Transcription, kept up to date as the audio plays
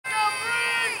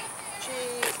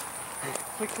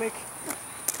click.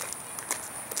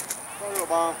 Photo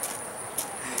bomb.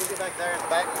 We'll get back there in the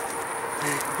back.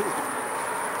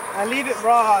 I leave it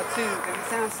raw too, because it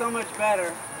sounds so much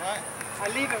better. Right. I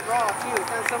leave it raw too. It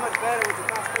sounds so much better with the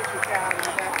constitution crowd in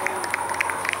the background.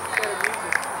 Instead of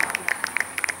music.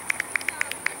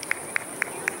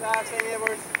 Good job, St.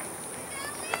 Edwards.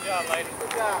 Good job, lady.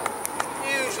 Good job.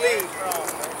 Huge lead. Strong,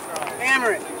 very strong.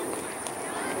 Hammer it.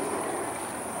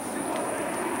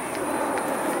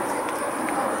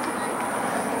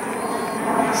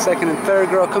 Second and third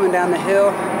girl coming down the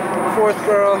hill. Fourth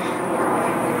girl.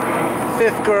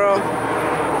 Fifth girl.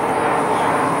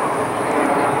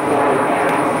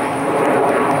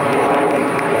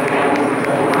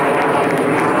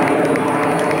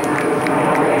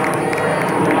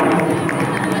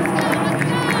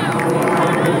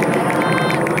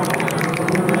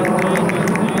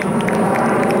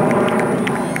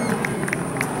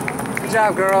 Good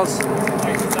job, girls.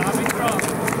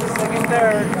 Second,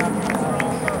 third.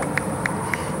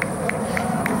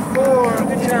 Four.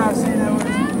 Good job, St. Edwards.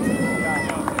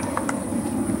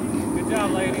 Good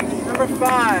job, ladies. Number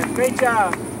 5. Great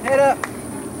job. Head up.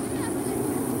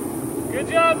 Good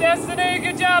job, Destiny.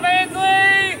 Good job,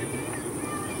 Ainsley.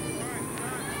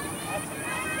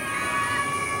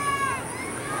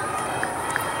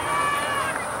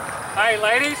 Hey,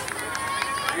 ladies.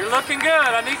 You're looking good.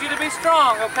 I need you to be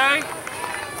strong, okay?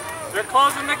 They're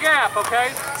closing the gap,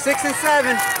 okay? 6 and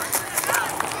 7.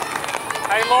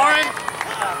 Hey, Lauren,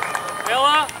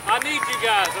 Ella, I need you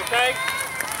guys, okay?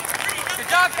 Good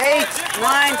job. 8,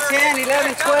 9, 10,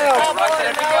 11, 12.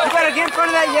 You better get in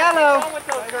front of that yellow. With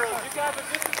those girls. You guys are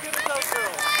just as good as those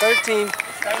girls. 13,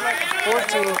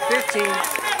 14, 15,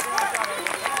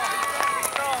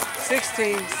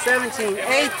 16, 17,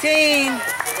 18,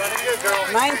 Running good, girl.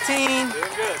 19,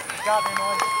 Doing good.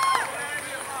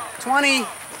 20.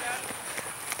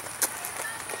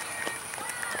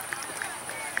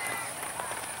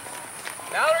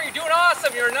 Mallory, you're doing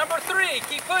awesome. You're number 3.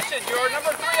 Keep pushing. You're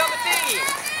number 3 on the team.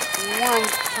 21,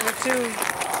 22,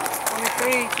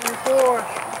 23, 24.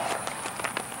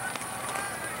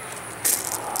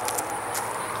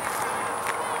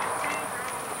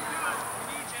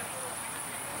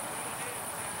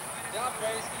 Good job,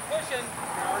 Grace. Keep pushing.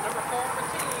 You're number 4 on the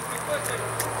team. Keep pushing.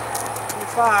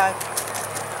 25,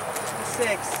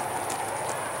 26,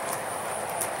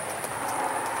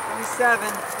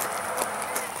 27,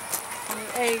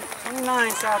 28,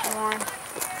 29, South Warren,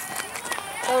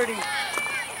 30,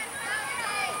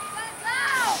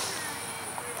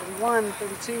 31,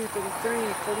 32,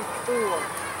 33, 34.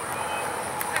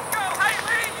 Let's go,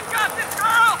 Haley. You got this,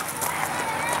 girl.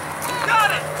 You got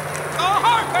it. All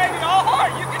heart, baby. All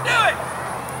heart. You can do it.